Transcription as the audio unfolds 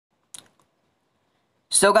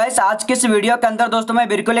So guys आज के इस वीडियो के अंदर दोस्तों मैं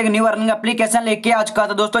बिल्कुल एक न्यू अर्निंग एप्लीकेशन लेके आ चुका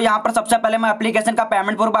था। दोस्तों यहाँ पर सबसे पहले मैं एप्लीकेशन का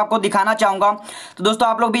पेमेंट प्रूफ आपको दिखाना चाहूंगा। तो दोस्तों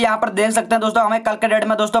आप लोग भी यहाँ पर देख सकते हैं। दोस्तों हमें कल के डेट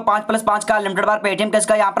में दोस्तों 5+5 का लिमिटेड बार पेटीएम कैश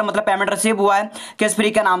का यहाँ पर मतलब पेमेंट रिसीव हुआ है कैश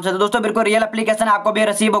फ्री के नाम से। तो दोस्तों बिल्कुल रियल एप्लीकेशन आपको भी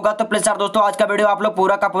रिसीव होगा। तो प्लीज यार दोस्तों आज का वीडियो आप लोग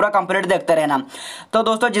पूरा का पूरा कंप्लीट देखते रहना। तो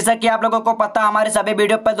दोस्तों जैसा कि आप लोगों को पता हमारे सभी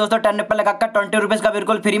वीडियो पर दोस्तों 10 रुपये लगाकर 20 रुपीज का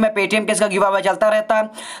बिल्कुल फ्री में पेटीएम कैश का गिव अवे चलता रहता है।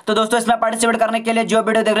 तो दोस्तों इसमें पार्टिसिपेट करने के लिए जो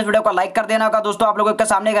वीडियो देख रहे हैं वीडियो को लाइक कर देना होगा। दोस्तों आप लोगों के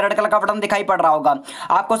सामने रेड कलर का बटन दिखाई पड़ रहा होगा,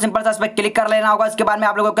 आपको सिंपल सा इस पर क्लिक कर लेना होगा। इसके बाद में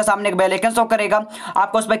आप लोगों के सामने एक बेल आइकन शो करेगा,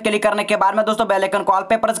 आपको उस पर क्लिक करने के बाद में दोस्तों बेल आइकन कॉल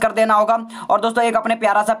पे प्रेस कर देना होगा और दोस्तों एक अपने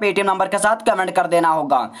प्यारा सा पेटीएम नंबर के साथ कमेंट कर देना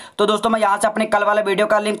होगा। तो दोस्तों मैं यहां से अपने कल वाले वीडियो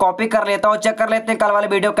का लिंक कॉपी कर लेता हूं, चेक कर लेते हैं कल वाले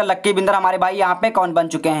वीडियो के लक्की विनर हमारे भाई यहां पे कौन बन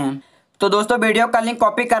चुके हैं। तो दोस्तों वीडियो का लिंक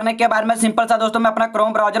कॉपी करने के बाद में सिंपल सा दोस्तों मैं अपना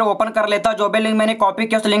क्रोम ब्राउजर ओपन कर लेता हूं। जो भी लिंक मैंने कॉपी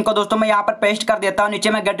किया उस लिंक को दोस्तों मैं यहां पर पेस्ट कर देता हूं। नीचे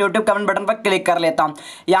मैं गेट यूट्यूब कमेंट बटन पर क्लिक कर लेता हूं।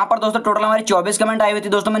 यहां पर दोस्तों टोटल हमारी 24 कमेंट आई हुई थी।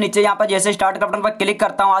 दोस्तों मैं नीचे यहां पर जैसे स्टार्ट का बटन पर क्लिक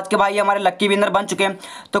करता हूं, आज के भाई हमारे लक्की विनर बन चुके हैं।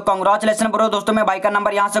 तो कांग्रेचुलेशन ब्रो। दोस्तों मैं भाई का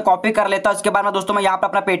नंबर यहां से कॉपी कर लेता हूं। उसके बाद में दोस्तों मैं यहां पर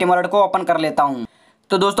अपना पेटीएम वॉलेट को ओपन कर लेता हूं।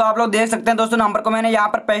 तो दोस्तों आप लोग देख सकते हैं दोस्तों नंबर को मैंने यहाँ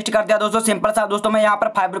पर पेस्ट कर दिया। दोस्तों सिंपल सा दोस्तों मैं यहाँ पर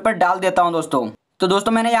 5 रुपये डाल देता हूँ दोस्तों। तो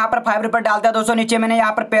दोस्तों मैंने यहाँ पर 5 रुपये डाल दिया। दोस्तों नीचे मैंने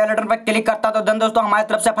यहाँ पर पे लेटर पर क्लिक करता तो देन दोस्तों हमारी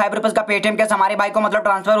तरफ से 5 रुपये का पेटीएम कैश हमारे भाई को मतलब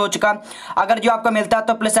ट्रांसफर हो चुका। अगर जो आपको मिलता है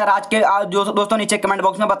तो प्लीज सर आज के दोस्तों नीचे कमेंट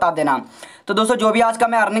बॉक्स में बता देना। तो दोस्तों जो भी आज का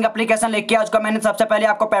मैं अर्निंग एप्लीकेशन लेके आज का मैंने सबसे पहले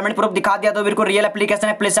आपको पेमेंट प्रूफ दिखा दिया। तो बिल्कुल रियल एप्लीकेशन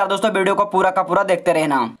है, प्लीज सर दोस्तों वीडियो को पूरा का पूरा देखते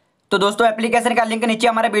रहना। तो दोस्तों एप्लीकेशन का लिंक नीचे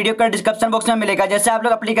हमारे वीडियो के डिस्क्रिप्शन बॉक्स में मिलेगा। जैसे आप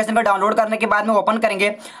लोग एप्लीकेशन को डाउनलोड करने के बाद में ओपन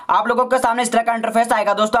करेंगे आप लोगों के सामने इस तरह का इंटरफेस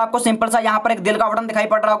आएगा। दोस्तों आपको सिंपल सा यहाँ पर एक दिल का बटन दिखाई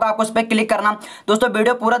पड़ रहा होगा, आपको उस पर क्लिक करना। दोस्तों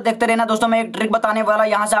वीडियो पूरा देखते रहना। दोस्तों मैं एक ट्रिक बताने वाला,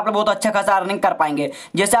 यहाँ से आप लोग बहुत अच्छा खासा अर्निंग कर पाएंगे।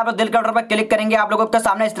 जैसे आप लोग दिल का बटन पर क्लिक करेंगे आप लोगों के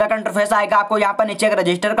सामने इस तरह का इंटरफेस आएगा। आपको यहाँ पर नीचे एक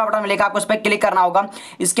रजिस्टर का बटन मिलेगा, आपको उस पर क्लिक करना होगा।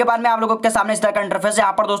 इसके बाद में आप लोगों के सामने इस तरह का इंटरफेस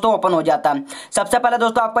यहाँ पर दोस्तों ओपन हो जाता है। सबसे पहले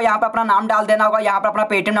दोस्तों आपको यहाँ पर अपना नाम डाल देना होगा, यहाँ पर अपना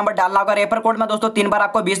पेटीएम नंबर डालना होगा। रेफर कोड में दोस्तों 3 बार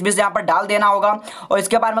आपको 20 यहाँ पर डाल देना होगा। और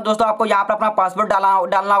इसके बाद में दोस्तों आपको यहाँ पर अपना पासवर्ड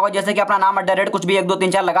डालना होगा। जैसे कि अपना नाम @ कुछ भी 1 2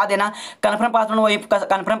 3 4 लगा देना। कंफर्म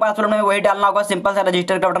पासवर्ड में वही डालना होगा। सिंपल सा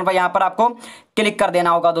रजिस्टर के बटन पर यहाँ पर आपको क्लिक कर देना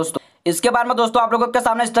होगा दोस्तों। इसके बाद में दोस्तों आप लोगों के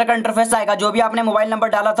सामने इस तरह का इंटरफेस आएगा। जो भी आपने मोबाइल नंबर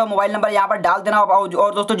डाला था मोबाइल नंबर यहाँ पर डाल देना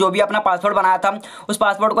और दोस्तों जो भी अपना पासवर्ड बनाया था उस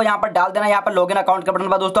पासवर्ड को यहाँ पर डाल देना। यहाँ पर लॉगिन अकाउंट के बटन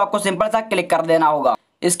पर दोस्तों आपको सिंपल सा क्लिक कर देना होगा।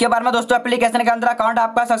 इसके बाद में दोस्तों एप्लीकेशन के अंदर अकाउंट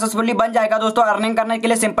आपका सक्सेसफुली बन जाएगा। दोस्तों अर्निंग करने के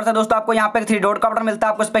लिए सिंपल से दोस्तों आपको यहाँ पे 3 डॉट का बटन मिलता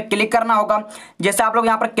है, आपको उस पर क्लिक करना होगा। जैसे आप लोग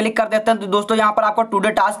यहाँ पर क्लिक कर देते हैं तो दोस्तों यहाँ पर आपको टुडे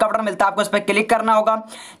टास्क का बटन मिलता है, आपको उस पर क्लिक करना होगा।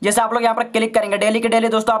 जैसे आप लोग यहाँ पर क्लिक करेंगे डेली के डेली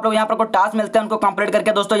दोस्तों आप लोग यहाँ पर कोई टास्क मिलते हैं उनको कंप्लीट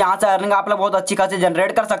करके दोस्तों यहाँ से अर्निंग आप लोग बहुत अच्छी खासी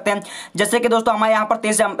जनरेट कर सकते हैं। जैसे कि दोस्तों हमारे यहाँ पर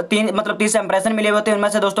 30 इंप्रेशन मिले हुए थे, उनमें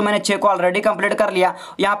से दोस्तों मैंने 6 को ऑलरेडी कंप्लीट कर लिया।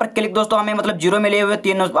 यहाँ पर क्लिक दोस्तों हमें मतलब 0 मिले हुए,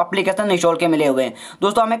 3 एप्लीकेशन इंस्टॉल के मिले हुए हैं।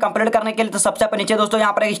 दोस्तों हमें कंप्लीट करने के लिए तो सबसे नीचे दोस्तों यहाँ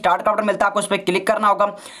पर एक स्टार्ट का बटन मिलता है, आपको उस पर क्लिक करना होगा।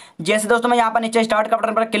 जैसे दोस्तों मैं यहाँ पर नीचे स्टार्ट का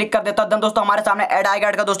बटन पर क्लिक कर देता हूं दोस्तों हमारे सामने ऐड आएगा।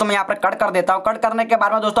 ऐड का दोस्तों मैं यहाँ पर कट कर देता हूं। कट करने के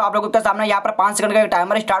बाद में दोस्तों आप लोगों के सामने यहाँ पर 5 सेकंड का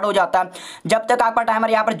टाइमर स्टार्ट हो जाता है। जब तक आपका टाइमर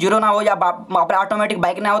यहाँ पर 0 ना हो या ऑटोमेटिक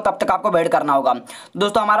बैक ना हो तब तक आपको वेट करना होगा।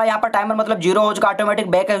 दोस्तों हमारा यहाँ पर टाइमर मतलब 0 हो चुका,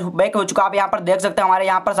 ऑटोमेटिक बैक हो चुका। आप यहाँ पर देख सकते हैं हमारे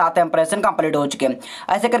यहाँ पर 7 इंप्रेशन कंप्लीट हो चुके हैं।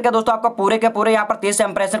 ऐसे करके दोस्तों आपको पूरे के पूरे यहाँ पर 30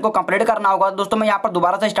 इंप्रेशन को कंप्लीट करना होगा। दोस्तों मैं यहाँ पर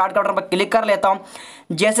दोबारा से स्टार्ट का बटन पर क्लिक कर लेता हूँ।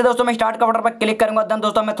 जैसे दोस्तों मैं स्टार्ट का बटन पर क्लिक करूंगा देन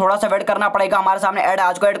दोस्तों हमें थोड़ा सा वेट करना पड़ेगा। हमारे सामने ऐड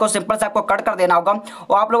आज को ऐड को सिंपल से आपको कट कर देना होगा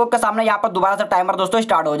और आप लोगों के सामने यहाँ पर दोबारा से टाइमर दोस्तों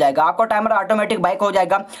स्टार्ट हो जाएगा। आपको टाइमर ऑटोमेटिक बैक हो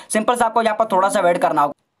जाएगा। सिंपल से आपको यहाँ पर थोड़ा सा वेट करना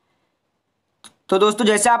होगा। तो दोस्तों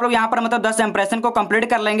जैसे आप लोग यहाँ पर मतलब 10 इंप्रेशन को कंप्लीट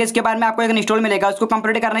कर लेंगे इसके बाद में आपको एक इंस्टॉल मिलेगा। उसको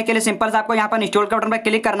कंप्लीट करने के लिए सिंपल से आपको यहाँ पर इंस्टॉल के बटन पर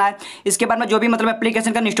क्लिक करना है। इसके बाद में जो भी मतलब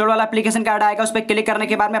एप्लीकेशन का इंस्टॉल वाला एप्लीकेशन का ऐड आएगा उस पर क्लिक करने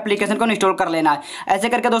के बाद में एप्लीकेशन को इंस्टॉल कर लेना है। ऐसे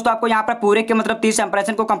करके दोस्तों आपको यहाँ पर पूरे के मतलब 30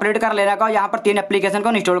 इंप्रेशन को कंप्लीट कर लेना होगा। यहाँ पर 3 एप्लीकेशन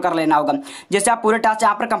को इंस्टॉल कर लेना होगा। जैसे आप पूरे टास्क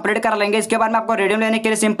यहाँ पर कंप्लीट कर लेंगे इसके बाद में आपको रिडीम लेने के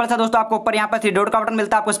लिए सिंपल से दोस्तों आपको ऊपर यहाँ पर 3 डॉट का बटन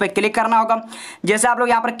मिलता है, आपको उस पर क्लिक करना होगा। जैसे आप लोग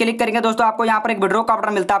यहाँ पर क्लिक करेंगे दोस्तों आपको यहाँ पर एक विड्रॉ का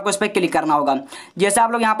बटन मिलता है, आपको उस पर क्लिक करना होगा। जैसे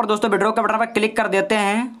आप लोग यहाँ पर दोस्तों विड्रॉ के बटन पर क्लिक कर देते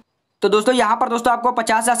हैं तो दोस्तों यहाँ पर दोस्तों आपको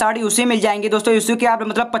 50 या 60 यूसी मिल जाएंगे। दोस्तों यूसी के आप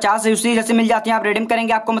मतलब 50 यूसी जैसे मिल जाती हैं, आप रिडीम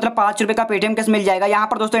करेंगे आपको मतलब 5 रुपये का पेटीएम कैश मिल जाएगा। यहाँ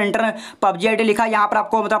पर दोस्तों इंटर पबजी आईडी लिखा है, यहाँ पर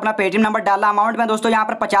आपको मतलब अपना पेटीएम नंबर डालना। अमाउंट में दोस्तों यहाँ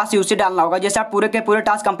पर 50 यूसी डालना होगा। जैसे आप पूरे के पूरे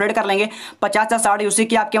टास्क कंप्लीट कर लेंगे 50 या 60 यूसी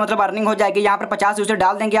की आपकी मतलब अर्निंग हो जाएगी। यहाँ पर 50 यूसी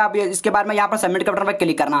डाल देंगे आप। इसके बाद में यहाँ पर सबमिट के बटन पर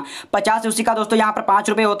क्लिक करना। 50 यूसी का दोस्तों यहाँ पर 5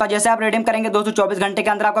 रुपये होता है। जैसे आप रिडीम करेंगे दोस्तों 24 घंटे के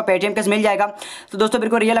अंदर आपको पेटीएम कैश मिल जाएगा। तो दोस्तों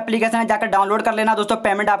बिल्कुल रियल एप्लीकेशन है, जाकर डाउनलोड कर लेना दोस्तों,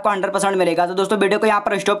 पेमेंट आपको 100% मिलेगा। तो दोस्तों वीडियो को यहाँ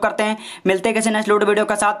पर स्टॉप करते हैं, मिलते हैं किसी नेक्स्ट वीडियो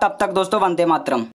के साथ। तब तक दोस्तों वंदे मातरम।